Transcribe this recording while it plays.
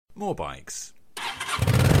More bikes.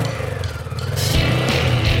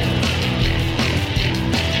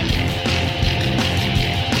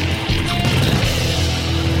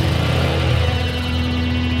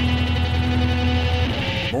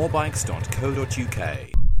 Morebikes.co.uk.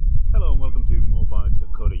 Hello and welcome to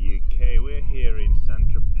morebikes.co.uk. We're here in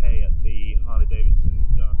Saint-Tropez at the Harley-Davidson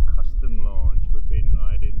Dark Custom launch. We've been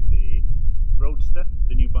riding the Roadster,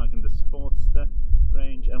 the new bike in the Sportster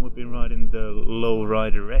range, and we've been riding the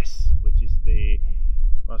Lowrider S, which is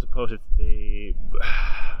I suppose it's the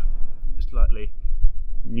slightly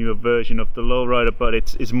newer version of the Lowrider, but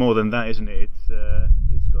it's more than that, isn't it? It's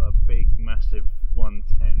got a big, massive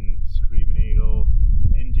 110 Screaming Eagle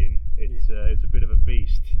engine. It's a bit of a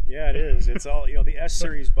beast. Yeah, it is. It's all, the S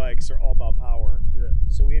series bikes are all about power. Yeah.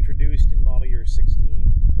 So we introduced in model year 16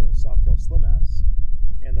 the Softail Slim S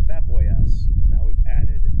and the Fat Boy S, and now we've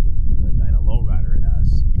added the Dyna Lowrider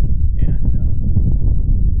S. And the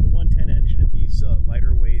 110 engine in these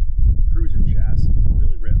lighter weight cruiser chassis, it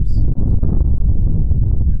really rips.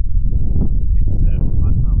 I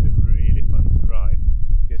found it really fun to ride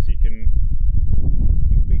because you can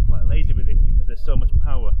be quite lazy with it because there's so much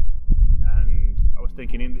power. And I was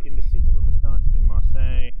thinking in the city when we started in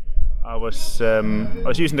Marseille, I was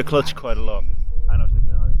using the clutch quite a lot, and I was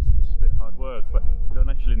thinking, this is a bit hard work, but you don't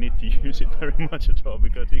actually need to use it very much at all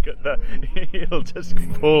because you got that it'll just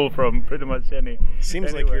pull from pretty much any.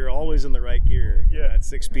 Seems anywhere. like you're always in the right gear. Yeah, that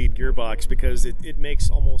 6-speed gearbox, because it makes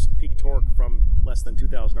almost peak torque from less than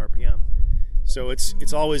 2,000 RPM. So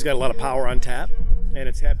it's always got a lot of power on tap, and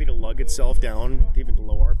it's happy to lug itself down even to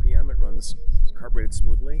low RPM. It runs carbureted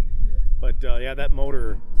smoothly. But that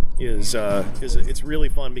motor is it's really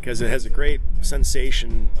fun because it has a great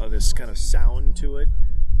sensation of this kind of sound to it,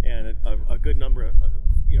 and a good number of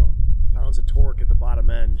pounds of torque at the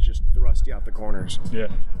bottom end, just thrust you out the corners. Yeah.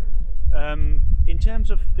 In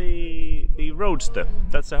terms of the Roadster,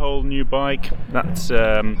 that's a whole new bike. That's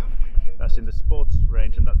in the sports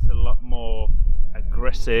range, and that's a lot more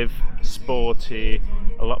aggressive, sporty,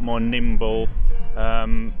 a lot more nimble.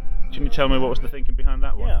 Can you tell me what was the thinking behind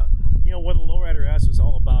that one? Yeah. What the Lowrider S is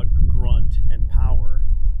all about grunt and power.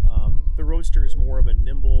 The Roadster is more of a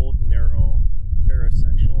nimble, narrow, bare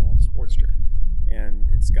essential Sportster. And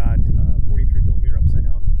it's got 43mm upside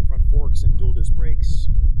down front forks and dual disc brakes.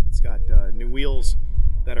 It's got new wheels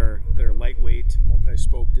that are lightweight,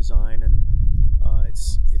 multi-spoke design, and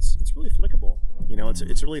it's really flickable.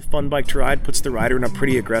 It's a really fun bike to ride. Puts the rider in a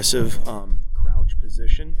pretty aggressive crouch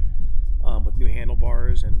position with new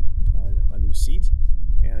handlebars and a new seat.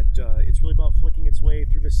 And it's really about flicking its way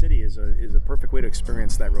through the city is a perfect way to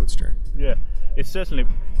experience that Roadster. Yeah, it's certainly,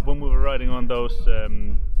 when we were riding on those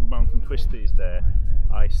mountain twisties there,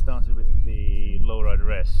 I started with the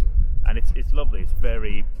Lowrider S, and it's lovely. It's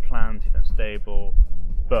very planted and stable,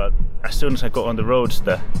 but as soon as I got on the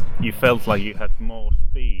Roadster, you felt like you had more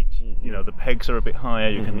speed. Mm-hmm. The pegs are a bit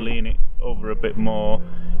higher. You can lean it over a bit more.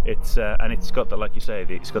 And it's got the, like you say,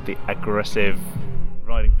 it's got the aggressive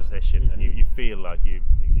riding position, and you feel like you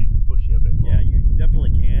can push it a bit more. Yeah, you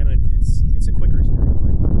definitely can. It's a quicker steering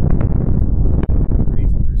bike.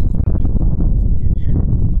 Raise the rear suspension almost an inch over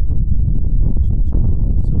Sportster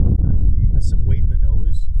models, so it kind of has some weight in the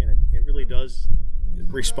nose, and it really does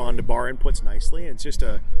respond to bar inputs nicely. It's just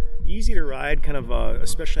easy to ride, kind of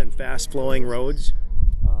especially on fast flowing roads.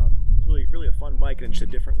 It's really a fun bike in just a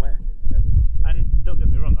different way. Yeah. And don't get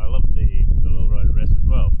me wrong, I love the Lowrider S as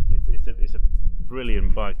well. It's a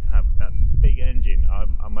brilliant bike to have. That big engine,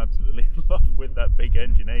 I'm absolutely in love with that big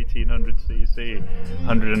engine. 1800cc,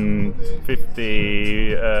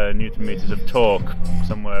 150 newton meters of torque,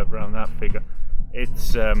 somewhere around that figure.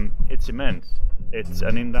 It's immense.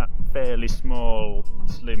 And in that fairly small,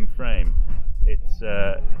 slim frame, it's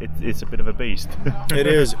a bit of a beast. It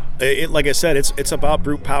is. Like I said, it's about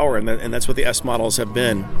brute power, and that's what the S models have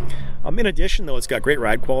been. In addition, though, it's got great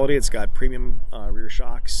ride quality. It's got premium rear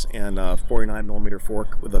shocks and 49mm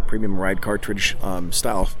fork with a premium ride cartridge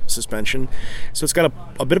style suspension. So it's got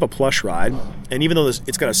a bit of a plush ride. And even though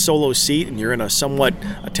it's got a solo seat and you're in a somewhat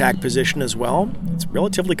attack position as well, it's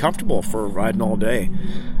relatively comfortable for riding all day.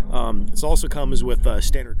 It also comes with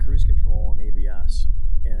standard cruise control and ABS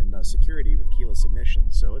and security with keyless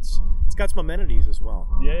ignition. So it's got some amenities as well.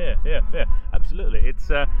 Yeah, absolutely. It's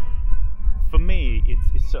for me,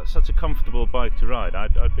 it's such a comfortable bike to ride.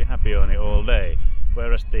 I'd be happy on it all day.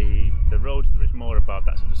 Whereas the Roadster is more about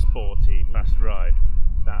that sort of sporty, fast ride.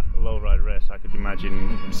 That Lowrider S, I could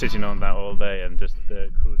imagine sitting on that all day and just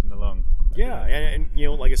cruising along. Yeah, and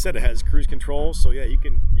like I said, it has cruise control. So yeah, you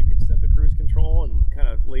can set the cruise control and kind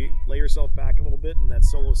of lay yourself back a little bit in that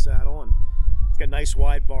solo saddle, and it's got nice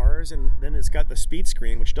wide bars, and then it's got the speed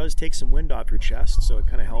screen, which does take some wind off your chest, so it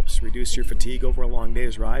kind of helps reduce your fatigue over a long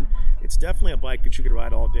day's ride. It's definitely a bike that you could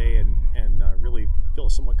ride all day and really feel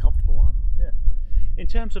somewhat comfortable on. Yeah. In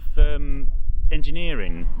terms of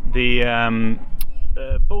engineering, the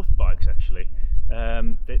both bikes actually,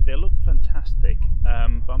 they look fantastic.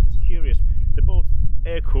 But I'm just curious. They're both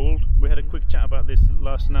air-cooled. We had a quick chat about this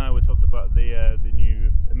last night. We talked about the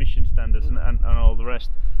new emission standards and all the rest.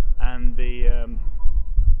 And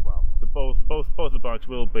both the bikes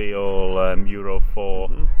will be all Euro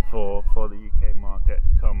 4 for the UK market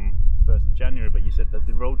come 1st of January. But you said that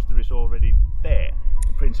the Roadster is already there.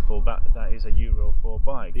 In principle, that is a Euro 4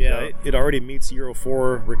 bike. Yeah, so it already meets Euro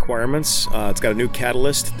 4 requirements. It's got a new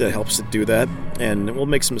catalyst that helps it do that, and we'll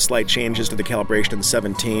make some slight changes to the calibration in the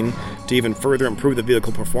 17 to even further improve the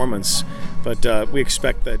vehicle performance. But we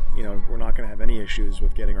expect that we're not going to have any issues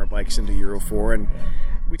with getting our bikes into Euro 4. And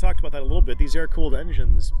we talked about that a little bit. These air-cooled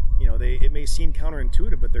engines, it may seem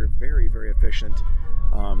counterintuitive, but they're very, very efficient.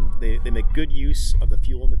 They make good use of the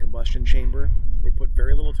fuel in the combustion chamber. They put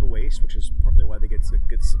very little to waste, which is partly why they get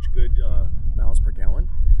such good miles per gallon.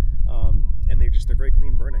 And they're very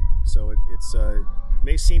clean burning. So it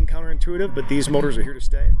may seem counterintuitive, but these motors are here to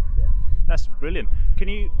stay. Yeah, that's brilliant. Can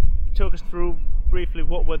you talk us through briefly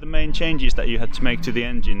what were the main changes that you had to make to the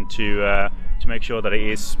engine to make sure that it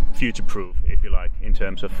is future-proof, if you like, in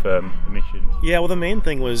terms of emissions? Yeah, well, the main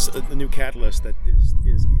thing was the new catalyst that is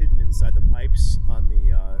hidden inside the pipes on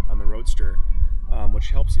the Roadster, which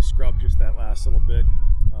helps you scrub just that last little bit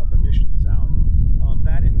of emissions out.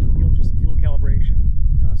 That and just fuel calibration.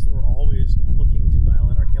 Constantly, we're always looking to dial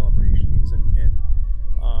in our calibrations and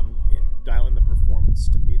dial in the performance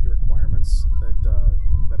to meet the requirements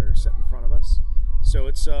that are set in front of us. So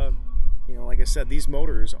it's like I said, these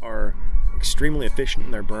motors are extremely efficient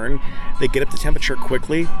in their burn. They get up to temperature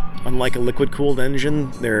quickly. Unlike a liquid-cooled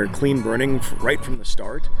engine, they're clean burning right from the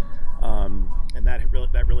start, and that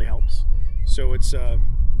really helps. So it's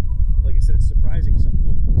like I said, it's surprising. Some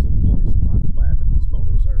people are surprised by it, but these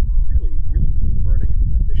motors are really, really clean burning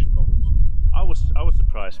and efficient motors. I was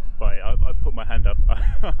surprised by it. I put my hand up.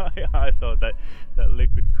 I thought that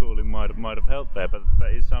liquid cooling might have helped there, but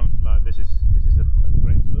it sounds like this is a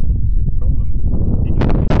great solution to the problem. Did you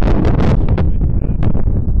have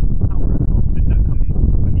power at all? Did that come in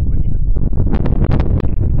when you had to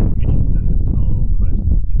emission standards and all the rest?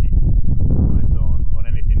 Did you have to compromise on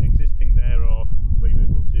anything existing there, or were you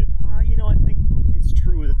able to? I think it's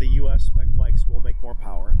true that the US spec bikes will make more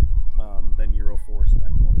power than Euro 4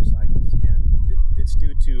 spec motorcycles, and it's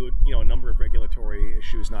due to a number of regulatory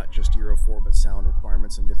issues, not just Euro 4, but sound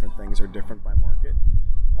requirements and different things are different by market.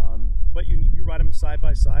 But you ride them side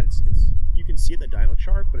by side. It's you can see it in the dyno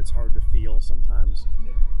chart, but it's hard to feel sometimes.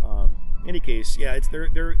 Yeah. In any case, yeah,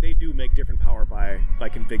 they do make different power by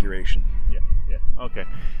configuration. Yeah. Okay.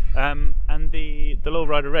 And the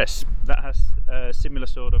Lowrider S, that has a similar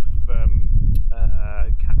sort of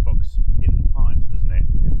cat box in the pipes, doesn't it?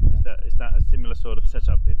 Yeah. Is that a similar sort of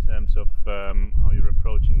setup in terms of how you're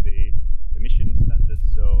approaching the emission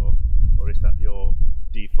standards, or is that your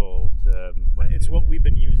default? It's what we've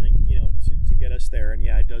been using, to get us there, and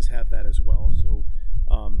yeah, it does have that as well. So,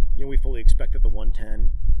 we fully expect that the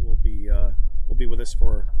 110 will be with us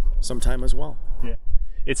for some time as well. Yeah,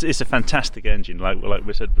 it's a fantastic engine. Like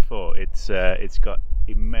we said before, it's got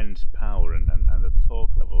immense power, and the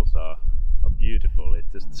torque levels are beautiful.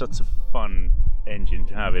 It's just such a fun engine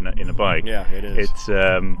to have in a bike. Yeah, it is. It's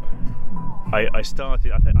I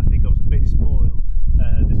started. I think I was a bit spoiled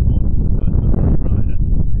this morning because I was on the rider,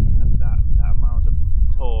 and you have that amount of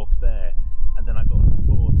torque there, and then I got on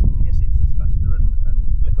sports. Yes, it's faster and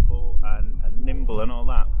flickable and nimble and all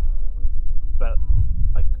that, but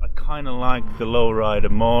I kind of like the Lowrider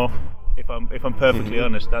more. If I'm perfectly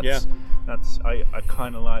honest, I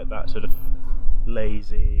kind of like that sort of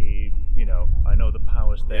lazy. I know the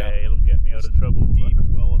power's there. Yeah. It'll get me out of trouble. Deep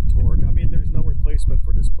well of torque. I mean, there's no replacement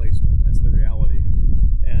for displacement. That's the reality.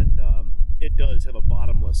 And it does have a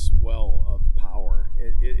bottomless well of power.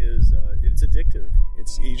 It's addictive.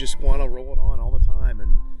 You just want to roll it on all the time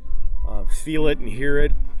and feel it and hear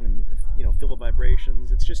it and feel the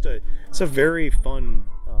vibrations. It's a very fun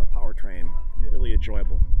powertrain. Yeah. Really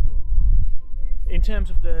enjoyable. Yeah. In terms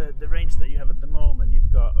of the range that you have at the moment,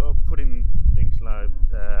 you've got putting things like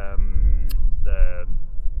the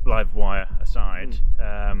live wire aside,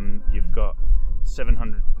 you've got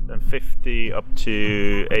 750 up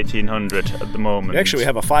to 1800 at the moment. Actually, we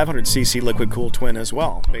have a 500cc liquid cooled twin as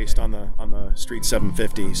well, based on the Street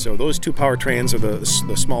 750. So those two powertrains are the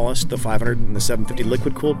smallest, the 500 and the 750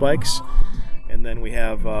 liquid cooled bikes. And then we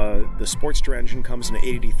have the Sportster engine comes in an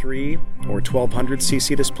 883 or 1200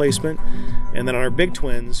 cc displacement. And then on our big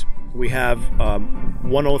twins, we have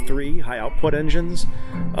 103 high output engines,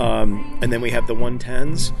 and then we have the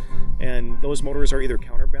 110s. And those motors are either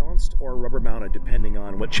counterbalanced or rubber mounted, depending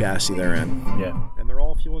on what chassis they're in. Yeah. And they're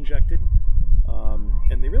all fuel injected,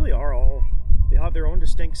 and they really are all. They have their own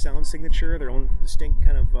distinct sound signature, their own distinct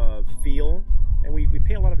kind of feel, and we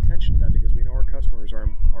pay a lot of attention to that because we know our customers are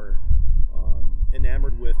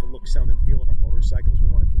enamored with the look, sound, and feel of our motorcycles. We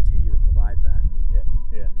want to continue to provide that.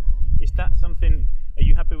 Yeah. Is that something? Are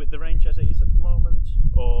you happy with the range as it is at the moment,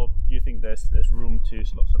 or do you think there's room to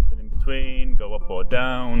slot something in between, go up or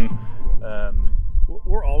down?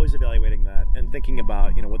 We're always evaluating that and thinking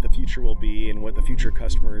about what the future will be and what the future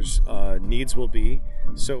customers' needs will be.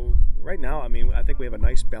 So right now, I think we have a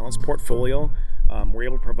nice balanced portfolio. We're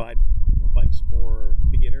able to provide bikes for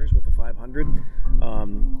beginners with the 500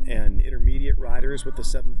 and intermediate riders with the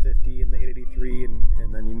 750 and the 883,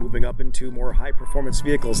 and then you're moving up into more high performance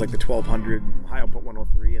vehicles like the 1200, high output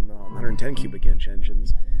 103, and the 110 cubic inch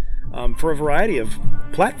engines for a variety of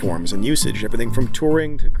platforms and usage, everything from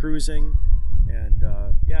touring to cruising. And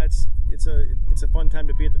it's a fun time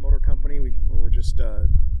to be at the motor company. We're just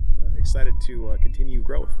excited to continue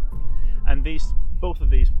growth. And both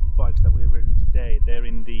of these bikes that we've ridden today, they're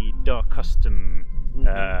in the Dark Custom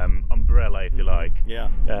umbrella, if you like. Yeah.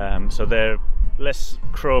 So they're less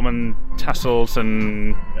chrome and tassels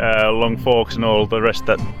and long forks and all the rest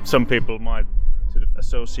that some people might sort of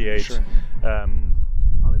associate Sure.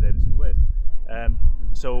 Harley Davidson with.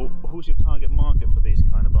 So who's your target market for these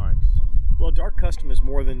kind of bikes? Well, Dark Custom is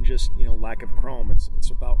more than just lack of chrome.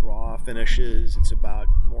 It's about raw finishes. It's about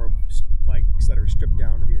more bikes that are stripped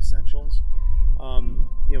down to the essentials.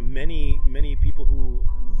 Many people who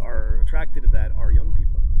are attracted to that are young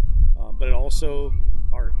people, but it also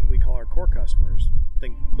we call our core customers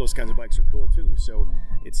think those kinds of bikes are cool too. So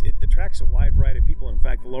it attracts a wide variety of people. In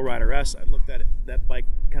fact, the Lowrider S, I looked at it, that bike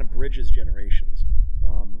kind of bridges generations.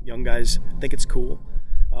 Young guys think it's cool.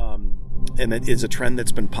 And it is a trend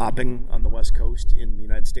that's been popping on the West Coast in the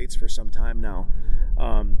United States for some time now.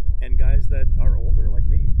 And guys that are older, like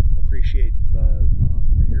me, appreciate the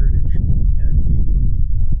heritage and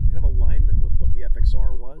the kind of alignment with what the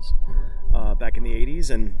FXR was back in the 80s.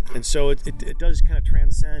 And so it does kind of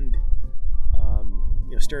transcend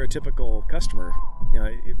stereotypical customer.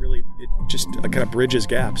 It just kind of bridges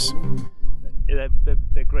gaps.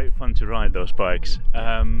 They're great fun to ride, those bikes.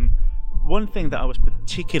 One thing that I was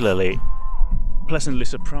particularly pleasantly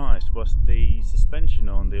surprised was the suspension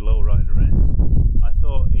on the Lowrider S. I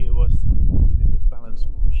thought it was a beautifully balanced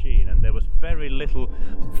machine, and there was very little.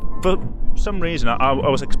 For some reason, I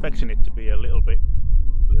was expecting it to be a little bit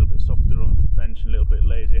softer on suspension, a little bit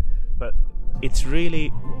lazier, but it's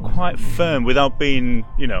really quite firm without being,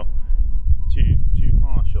 too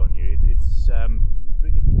harsh on you. It's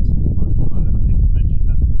really pleasant bike to ride, and I think you mentioned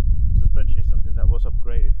that suspension is something that was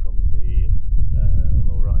upgraded from the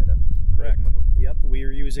Lowrider. Correct. Model. Yep, we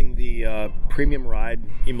are using the Premium Ride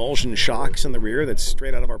emulsion shocks in the rear that's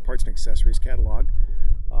straight out of our parts and accessories catalog.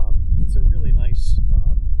 It's a really nice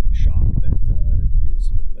shock that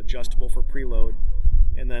is adjustable for preload.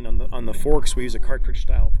 And then on the forks, we use a cartridge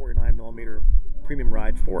style 49mm Premium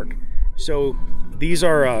Ride fork. So these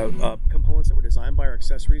are components that were designed by our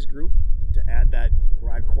accessories group to add that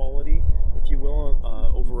ride quality, if you will,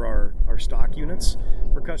 over our stock units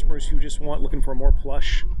for customers who just looking for a more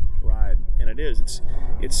plush ride. And it's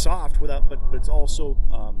soft but it's also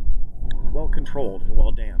well controlled and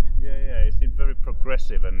well damped. Yeah, it seems very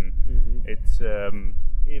progressive, and it's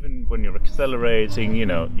even when you're accelerating,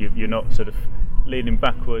 you're not sort of leaning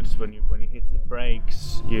backwards when you hit the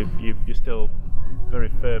brakes. You're still very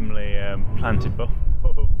firmly planted both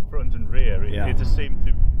front and rear. It just seemed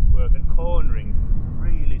to work, and cornering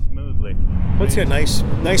really smoothly. Puts you a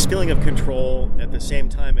nice feeling of control. At the same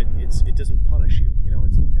time, it doesn't punish you. It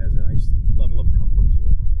has a nice level of comfort to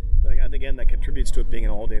it. But again, that contributes to it being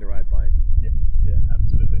an all-day to ride bike.